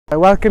I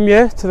welcome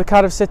you to the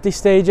Cardiff City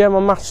Stadium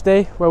on match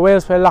day where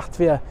Wales play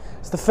Latvia.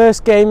 It's the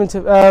first game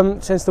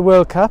since the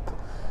World Cup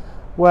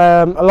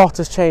where a lot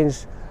has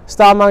changed.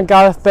 Star man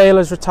Gareth Bale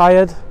has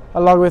retired,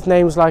 along with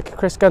names like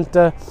Chris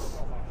Gunter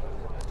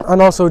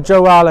and also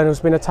Joe Allen,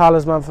 who's been a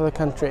talisman for the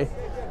country.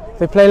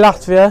 They play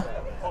Latvia,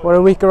 we're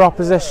a weaker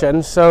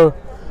opposition, so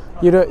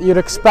you'd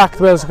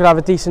expect Wales could have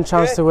a decent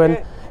chance to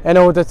win in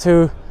order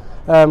to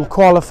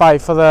qualify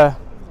for the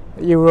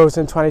Euros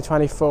in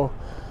 2024.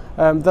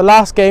 The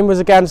last game was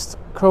against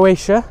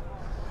Croatia,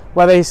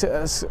 where they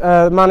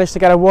managed to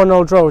get a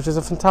 1-0 draw, which is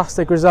a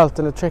fantastic result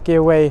and a tricky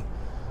away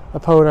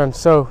opponent.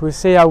 So we'll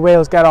see how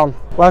Wales get on.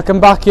 Welcome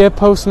back here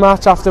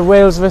post-match after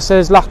Wales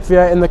versus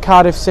Latvia in the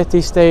Cardiff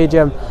City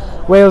Stadium.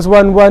 Wales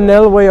won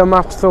 1-0. What are your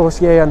match thoughts,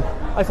 Ian?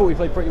 I thought we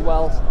played pretty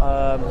well.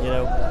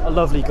 A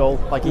lovely goal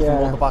by Ethan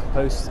on the back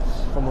post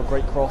from a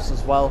great cross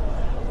as well.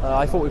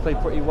 I thought we played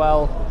pretty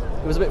well.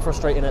 It was a bit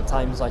frustrating at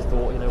times. I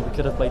thought, we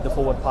could have played the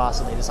forward pass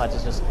and they decided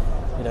to just,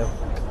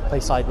 play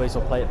sideways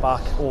or play it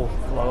back. Or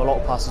a lot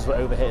of passes were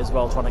overhit as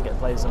well, trying to get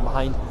players in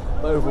behind.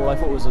 But overall, I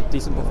thought it was a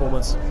decent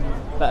performance,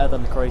 better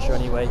than Croatia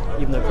anyway.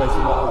 Even though Croatia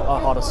not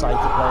our harder side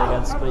to play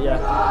against, but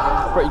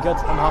yeah, pretty good.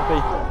 I'm happy.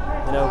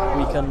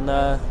 We can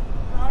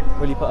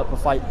really put up a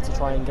fight to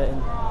try and get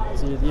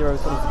into the Euro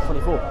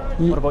 2024.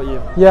 What about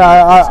you? Yeah,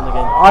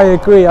 I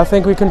agree. I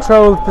think we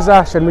controlled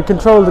possession. We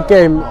controlled the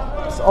game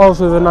all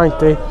through the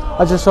 90.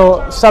 I just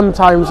saw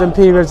sometimes in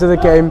periods of the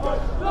game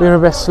we were a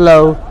bit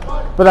slow,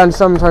 but then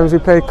sometimes we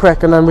played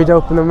quick and then we'd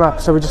open them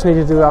up. So we just need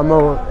to do that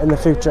more in the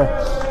future.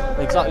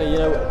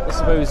 Exactly. I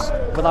suppose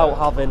without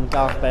having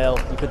Gareth Bale,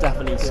 you could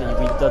definitely see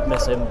we did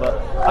miss him. But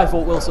I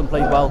thought Wilson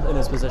played well in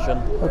his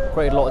position,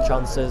 created a lot of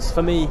chances.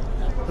 For me,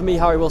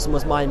 Harry Wilson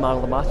was my man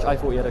of the match. I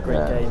thought he had a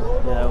great game.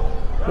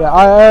 Yeah,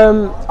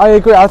 I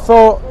agree. I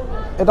thought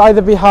it'd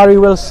either be Harry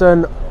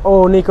Wilson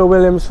or Nico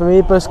Williams for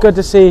me, but it's good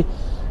to see,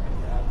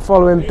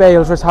 following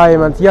Bale's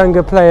retirement,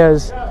 younger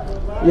players,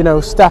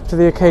 step to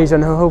the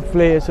occasion. Who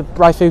hopefully it's a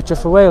bright future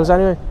for Wales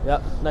anyway.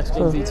 Yeah, next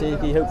game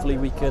VTP. Hopefully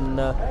we can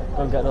go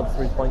and get another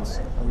 3 points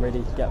and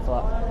really get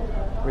for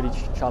that, really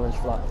challenge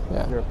for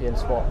that European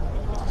spot.